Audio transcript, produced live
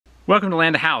Welcome to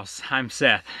Land a House. I'm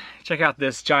Seth. Check out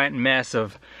this giant mess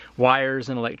of wires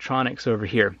and electronics over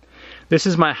here. This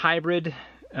is my hybrid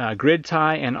grid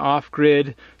tie and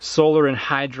off-grid solar and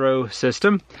hydro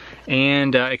system,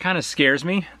 and it kind of scares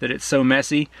me that it's so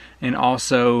messy and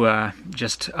also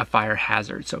just a fire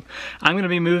hazard. So I'm going to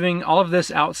be moving all of this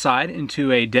outside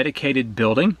into a dedicated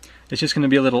building. It's just going to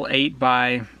be a little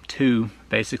 8x2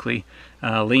 basically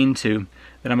lean-to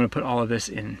that I'm going to put all of this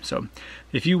in. So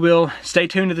if you will stay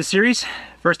tuned to the series.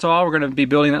 First of all, we're going to be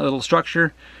building that little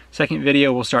structure. Second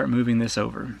video, we'll start moving this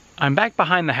over. I'm back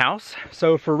behind the house,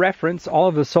 so for reference, all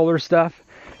of the solar stuff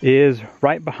is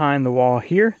right behind the wall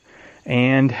here,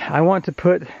 and I want to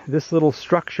put this little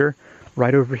structure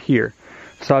right over here.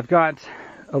 So I've got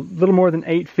a little more than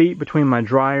 8 feet between my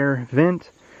dryer vent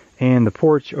and the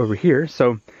porch over here,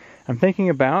 so I'm thinking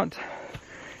about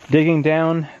digging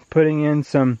down, putting in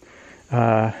some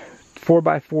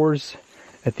 4x4s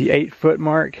at the 8-foot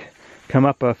mark, come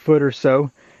up a foot or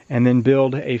so, and then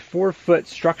build a 4-foot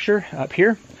structure up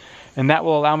here. And that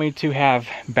will allow me to have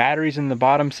batteries in the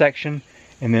bottom section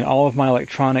and then all of my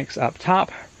electronics up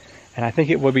top. And I think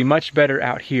it will be much better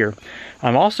out here.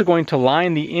 I'm also going to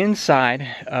line the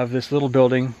inside of this little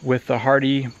building with the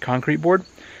hardy concrete board,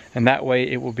 and that way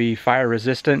it will be fire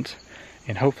resistant,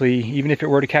 and hopefully even if it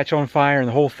were to catch on fire and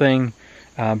the whole thing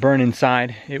burn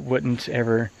inside, it wouldn't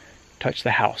ever touch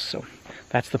the house. So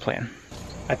that's the plan.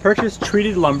 I purchased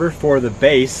treated lumber for the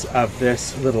base of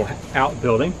this little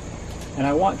outbuilding, and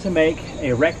I want to make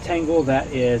a rectangle that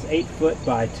is 8 foot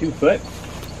by 2 foot.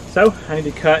 So I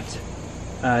need to cut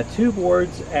 2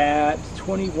 boards at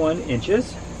 21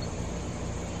 inches,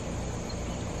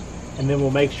 and then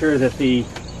we'll make sure that the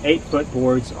 8-foot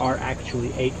boards are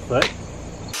actually 8 foot.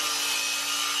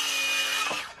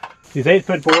 These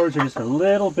 8-foot boards are just a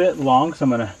little bit long, so I'm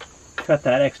going to cut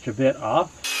that extra bit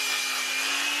off.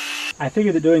 I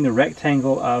figured that doing the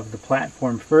rectangle of the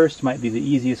platform first might be the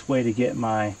easiest way to get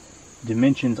my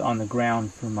dimensions on the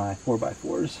ground for my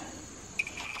 4x4s.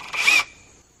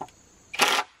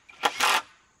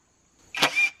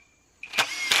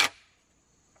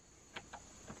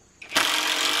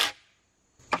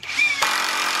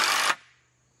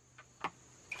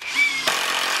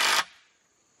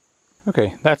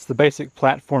 Okay, that's the basic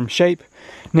platform shape.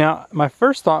 Now, my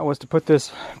first thought was to put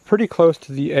this pretty close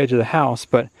to the edge of the house,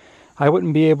 but I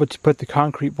wouldn't be able to put the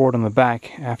concrete board on the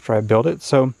back after I build it.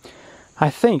 So I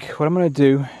think what I'm going to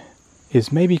do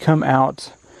is maybe come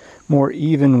out more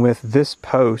even with this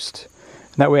post.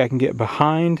 That way I can get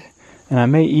behind, and I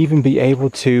may even be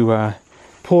able to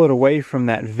pull it away from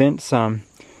that vent some,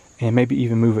 and maybe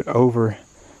even move it over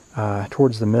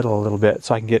towards the middle a little bit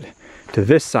so I can get to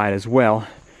this side as well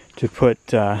to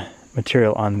put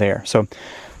material on there. So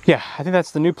yeah, I think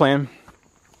that's the new plan.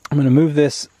 I'm going to move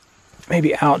this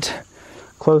maybe out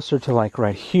closer to like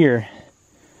right here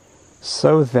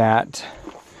so that,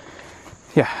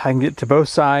 yeah, I can get to both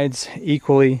sides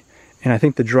equally, and I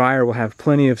think the dryer will have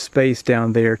plenty of space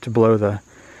down there to blow the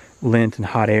lint and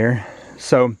hot air.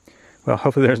 So, well,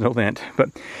 hopefully there's no lint, but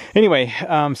anyway,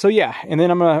 so yeah, and then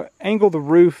I'm going to angle the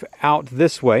roof out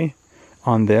this way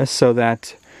on this so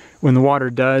that when the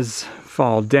water does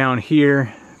fall down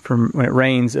here, from when it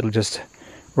rains, it'll just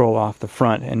roll off the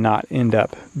front and not end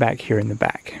up back here in the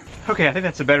back. Okay, I think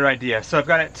that's a better idea. So I've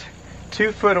got it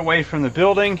 2 foot away from the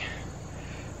building.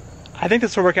 I think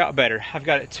this will work out better. I've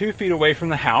got it 2 feet away from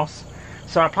the house.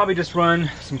 So I'll probably just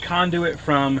run some conduit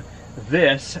from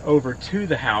this over to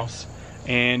the house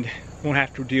and won't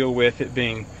have to deal with it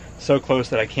being so close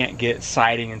that I can't get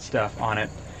siding and stuff on it.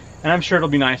 And I'm sure it'll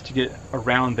be nice to get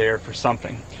around there for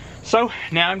something. So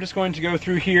now I'm just going to go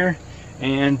through here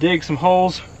and dig some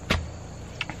holes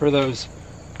for those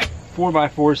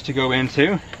 4x4s to go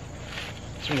into.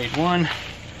 So we need one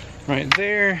right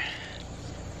there.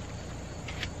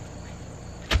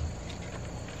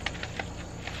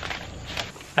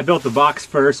 I built the box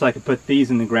first so I could put these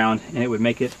in the ground, and it would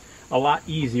make it a lot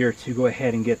easier to go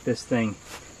ahead and get this thing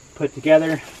put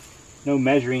together. No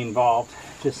measuring involved,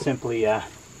 just simply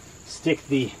stick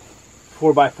the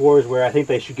 4x4s where I think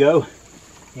they should go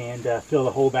and fill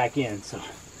the hole back in. So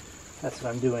that's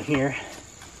what I'm doing here.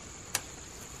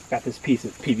 Got this piece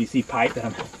of PVC pipe that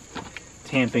I'm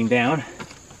tamping down.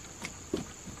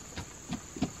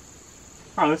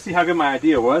 Alright, let's see how good my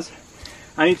idea was.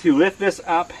 I need to lift this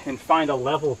up and find a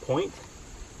level point.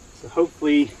 So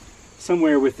hopefully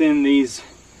somewhere within these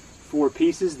 4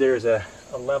 pieces there's a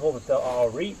level that they'll all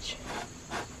reach.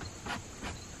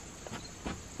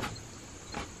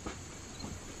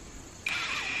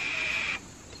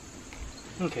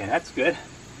 Okay, that's good.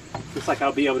 Looks like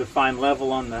I'll be able to find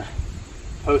level on the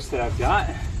post that I've got.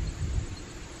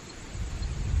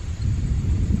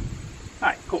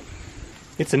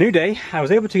 It's a new day. I was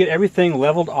able to get everything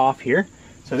leveled off here.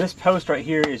 So this post right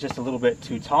here is just a little bit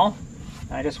too tall.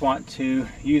 I just want to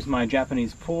use my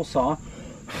Japanese pool saw,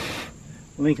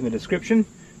 link in the description,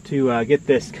 to get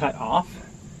this cut off.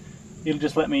 It'll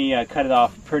just let me cut it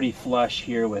off pretty flush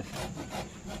here with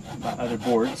my other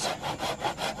boards.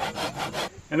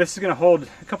 And this is going to hold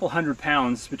a couple 100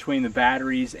 pounds between the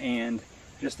batteries and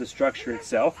just the structure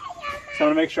itself. So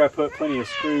I'm going to make sure I put plenty of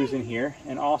screws in here,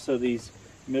 and also these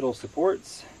middle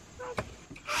supports.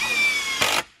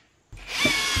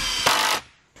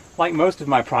 Like most of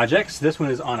my projects, this one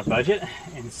is on a budget,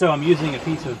 and so I'm using a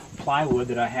piece of plywood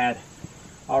that I had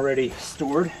already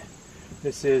stored.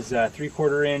 This is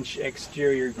 3/4 inch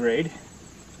exterior grade,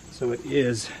 so it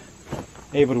is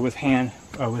able to withstand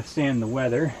the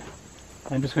weather.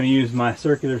 I'm just going to use my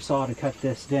circular saw to cut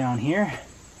this down here.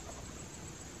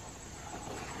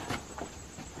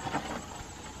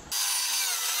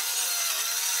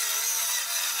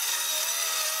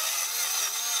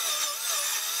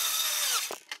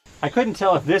 I couldn't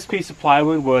tell if this piece of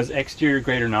plywood was exterior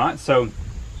grade or not, so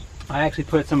I actually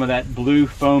put some of that blue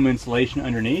foam insulation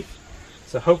underneath.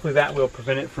 So hopefully that will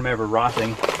prevent it from ever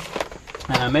rotting.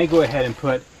 And I may go ahead and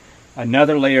put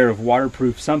another layer of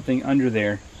waterproof something under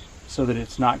there so that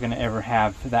it's not going to ever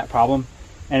have that problem,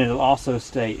 and it'll also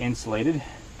stay insulated.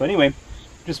 But anyway,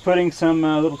 just putting some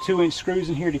little 2-inch screws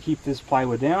in here to keep this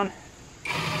plywood down.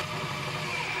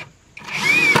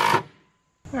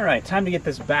 Alright, time to get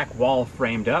this back wall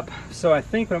framed up. So I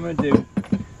think what I'm going to do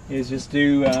is just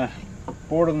do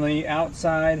board on the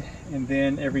outside and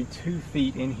then every 2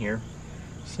 feet in here.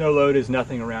 Snow load is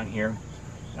nothing around here.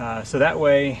 So that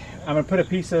way I'm going to put a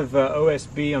piece of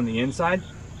OSB on the inside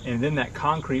and then that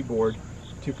concrete board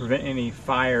to prevent any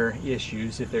fire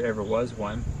issues if there ever was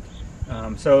one.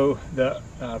 So the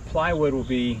plywood will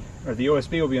be, or the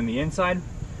OSB will be on the inside,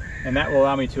 and that will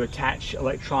allow me to attach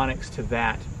electronics to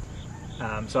that.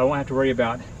 So I won't have to worry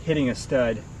about hitting a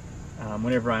stud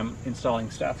whenever I'm installing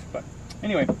stuff. But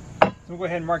anyway, so we'll go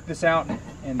ahead and mark this out,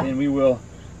 and then we will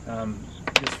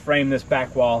just frame this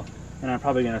back wall, and I'm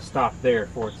probably going to stop there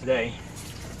for today.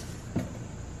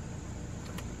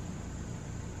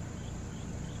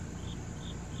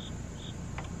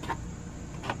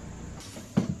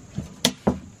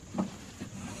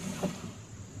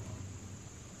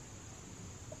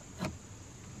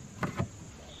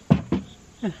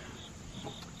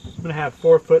 I'm going to have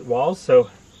 4-foot walls,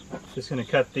 so I'm just going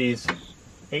to cut these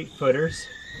 8-footers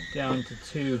down to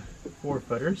 2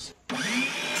 4-footers.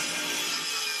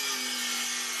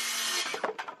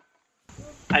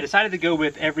 I decided to go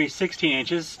with every 16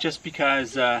 inches just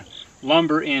because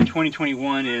lumber in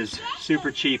 2021 is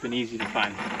super cheap and easy to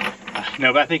find.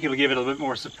 No, but I think it'll give it a little bit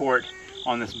more support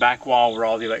on this back wall where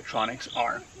all the electronics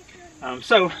are.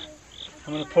 So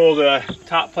I'm going to pull the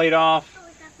top plate off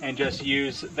and just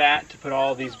use that to put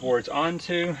all these boards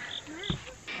onto.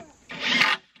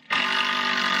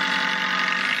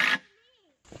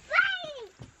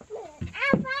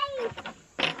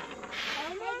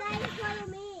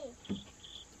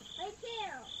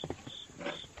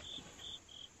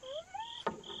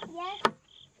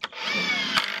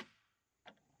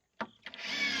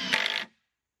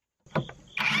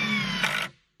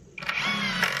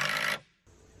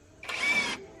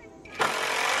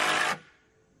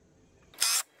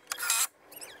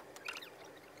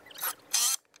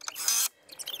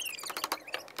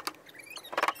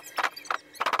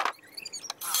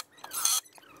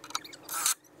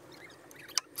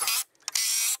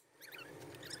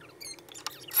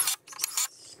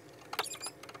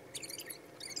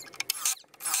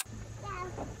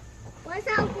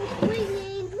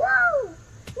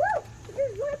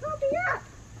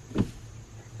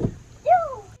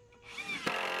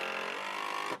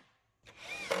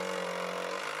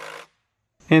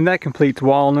 And that completes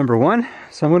wall number 1.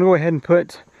 So I'm going to go ahead and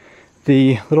put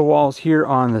the little walls here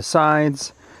on the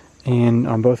sides, and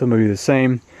on both of them will be the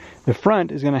same. The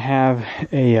front is going to have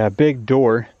a big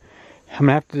door. I'm going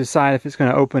to have to decide if it's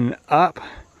going to open up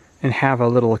and have a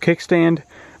little kickstand,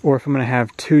 or if I'm going to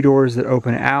have 2 doors that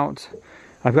open out.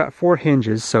 I've got 4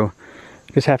 hinges, so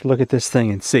I just have to look at this thing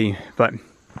and see. But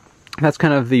that's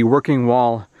kind of the working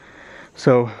wall.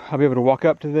 So I'll be able to walk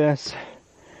up to this.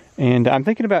 And I'm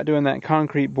thinking about doing that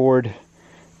concrete board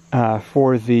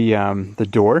for the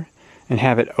door and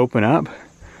have it open up,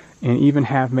 and even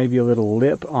have maybe a little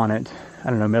lip on it.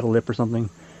 I don't know, metal lip or something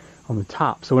on the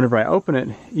top. So whenever I open it,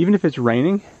 even if it's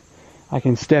raining, I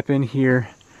can step in here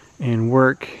and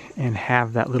work and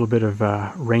have that little bit of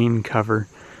rain cover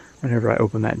whenever I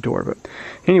open that door. But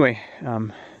anyway,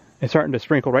 it's starting to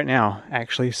sprinkle right now,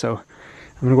 actually. So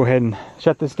I'm gonna go ahead and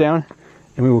shut this down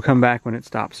and we will come back when it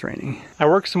stops raining. I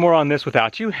worked some more on this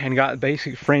without you and got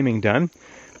basic framing done.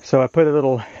 So I put a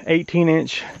little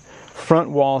 18-inch front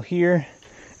wall here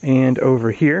and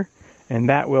over here, and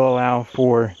that will allow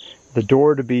for the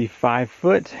door to be 5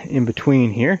 foot in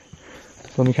between here.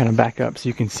 So let me kind of back up so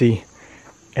you can see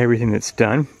everything that's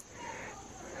done.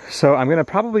 So I'm going to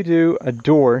probably do a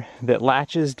door that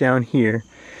latches down here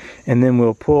and then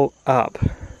we'll pull up,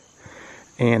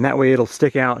 and that way it'll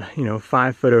stick out, you know,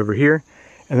 5 foot over here,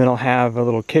 and then I'll have a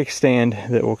little kickstand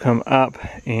that will come up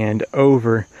and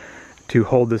over to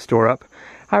hold this door up.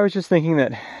 I was just thinking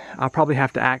that I'll probably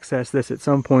have to access this at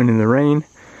some point in the rain,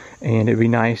 and it'd be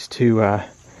nice to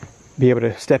be able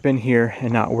to step in here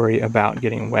and not worry about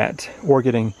getting wet or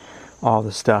getting all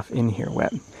the stuff in here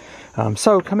wet.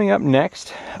 So coming up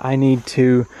next, I need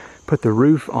to put the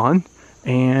roof on,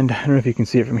 and I don't know if you can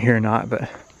see it from here or not, but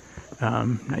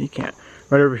no, you can't.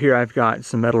 Right over here I've got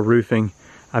some metal roofing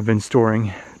I've been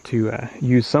storing to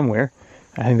use somewhere.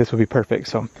 I think this will be perfect.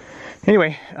 So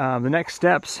anyway, the next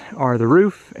steps are the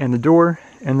roof and the door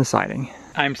and the siding.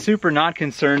 I'm super not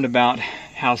concerned about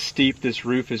how steep this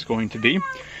roof is going to be.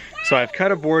 So I've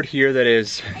cut a board here that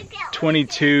is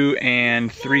 22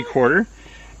 3/4,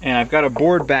 and I've got a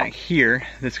board back here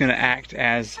that's going to act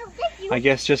as, I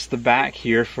guess, just the back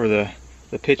here for the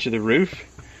pitch of the roof.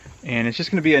 And it's just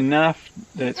going to be enough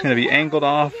that it's going to be angled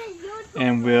off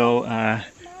and will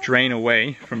drain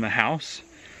away from the house.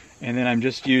 And then I'm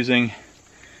just using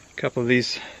a couple of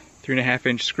these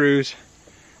 3.5-inch screws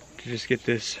to just get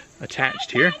this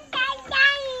attached here.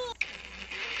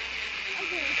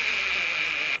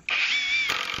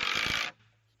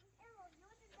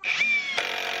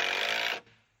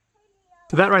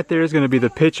 So that right there is going to be the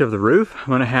pitch of the roof. I'm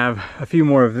going to have a few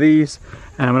more of these,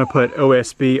 and I'm going to put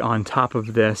OSB on top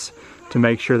of this to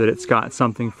make sure that it's got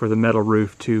something for the metal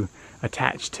roof to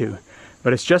attach to.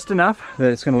 But it's just enough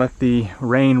that it's going to let the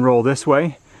rain roll this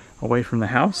way, away from the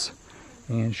house,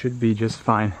 and should be just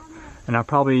fine. And I'll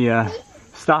probably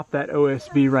stop that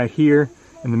OSB right here,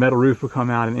 and the metal roof will come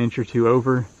out an inch or two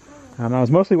over. I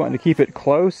was mostly wanting to keep it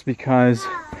close because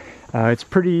it's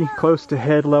pretty close to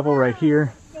head level right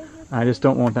here. I just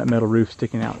don't want that metal roof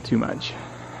sticking out too much.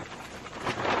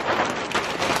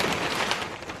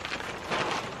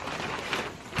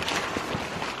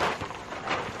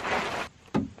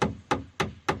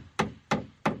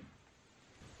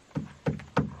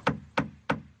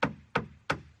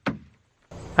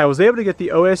 I was able to get the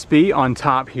OSB on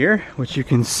top here, which you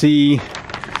can see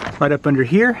right up under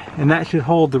here, and that should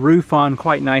hold the roof on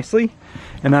quite nicely.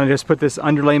 And then I just put this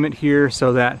underlayment here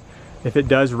so that if it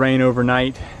does rain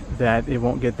overnight, that it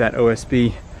won't get that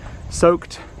OSB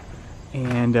soaked.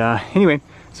 And anyway,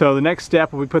 so the next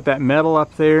step will be put that metal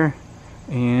up there,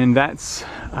 and that's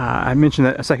I mentioned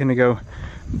that a second ago,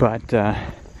 but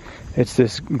it's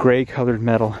this gray colored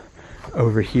metal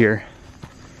over here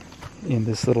in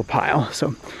this little pile,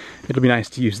 so it'll be nice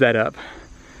to use that up.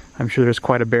 I'm sure there's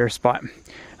quite a bare spot,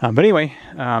 but anyway,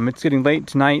 it's getting late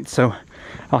tonight, so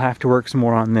I'll have to work some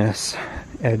more on this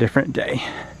at a different day.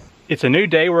 It's a new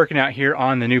day working out here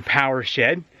on the new power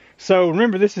shed. So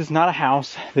remember, this is not a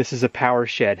house, this is a power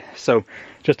shed. So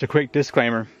just a quick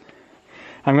disclaimer.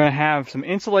 I'm going to have some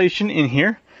insulation in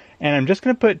here, and I'm just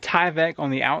going to put Tyvek on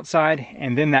the outside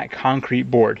and then that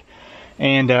concrete board.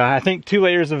 And I think 2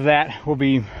 layers of that will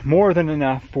be more than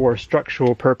enough for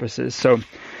structural purposes. So I'm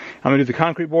going to do the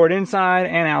concrete board inside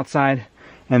and outside,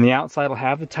 and the outside will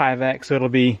have the Tyvek, so it'll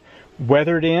be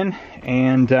weathered in.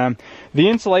 And the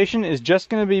insulation is just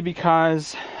going to be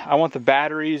because I want the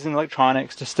batteries and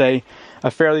electronics to stay a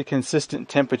fairly consistent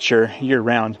temperature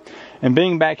year-round. And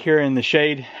being back here in the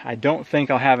shade, I don't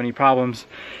think I'll have any problems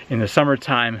in the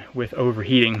summertime with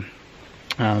overheating,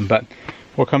 but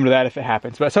we'll come to that if it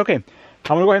happens. But it's okay.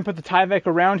 I'm going to go ahead and put the Tyvek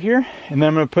around here, and then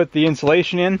I'm going to put the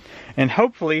insulation in, and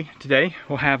hopefully today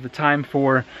we'll have the time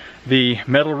for the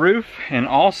metal roof and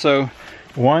also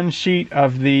 1 sheet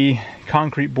of the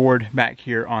concrete board back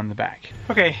here on the back.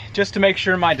 Okay, just to make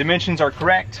sure my dimensions are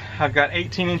correct, I've got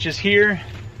 18 inches here,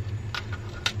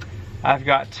 I've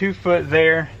got 2 foot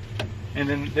there, and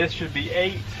then this should be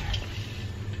 8,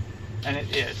 and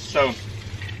it is. So I'm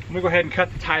gonna go ahead and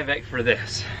cut the Tyvek for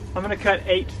this. I'm gonna cut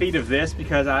 8 feet of this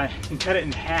because I can cut it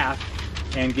in half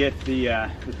and get the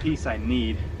piece I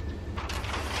need.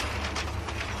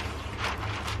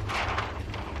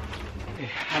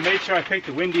 I made sure I picked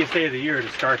the windiest day of the year to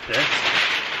start this.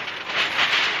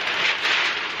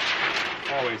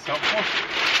 Always helpful.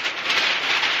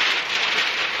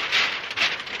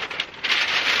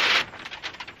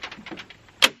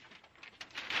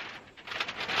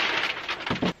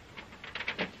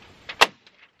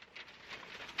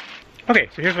 Okay,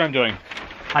 so here's what I'm doing.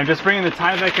 I'm just bringing the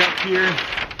Tyvek up here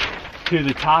to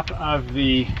the top of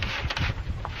the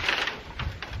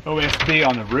OSB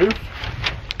on the roof.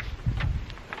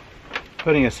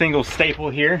 Putting a single staple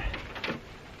here.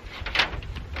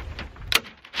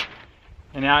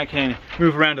 And now I can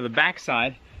move around to the back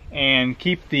side and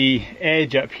keep the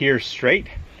edge up here straight,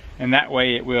 and that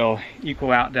way it will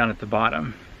equal out down at the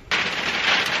bottom.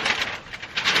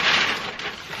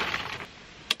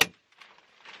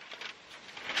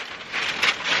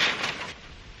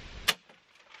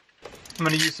 I'm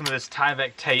going to use some of this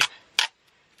Tyvek tape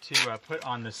to put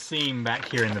on the seam back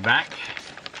here in the back.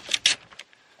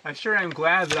 I sure am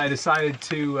glad that I decided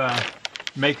to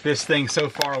make this thing so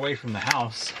far away from the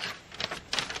house.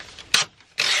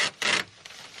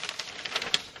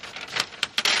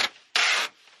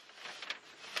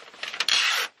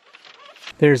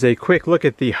 There's a quick look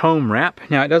at the home wrap.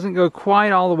 Now it doesn't go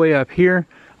quite all the way up here.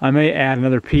 I may add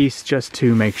another piece just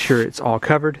to make sure it's all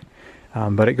covered.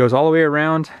 But it goes all the way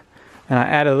around. And I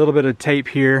add a little bit of tape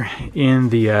here in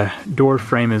the door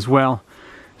frame as well.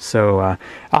 So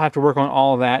I'll have to work on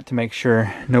all of that to make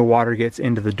sure no water gets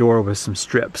into the door with some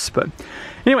strips. But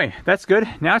anyway, that's good.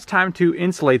 Now it's time to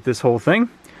insulate this whole thing.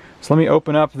 So let me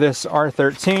open up this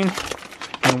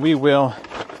R13 and we will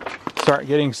start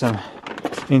getting some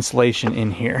insulation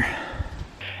in here.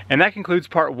 And that concludes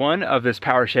part 1 of this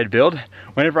power shed build.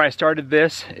 Whenever I started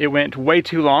this, it went way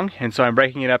too long, and so I'm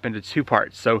breaking it up into 2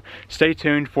 parts. So stay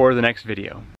tuned for the next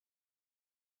video.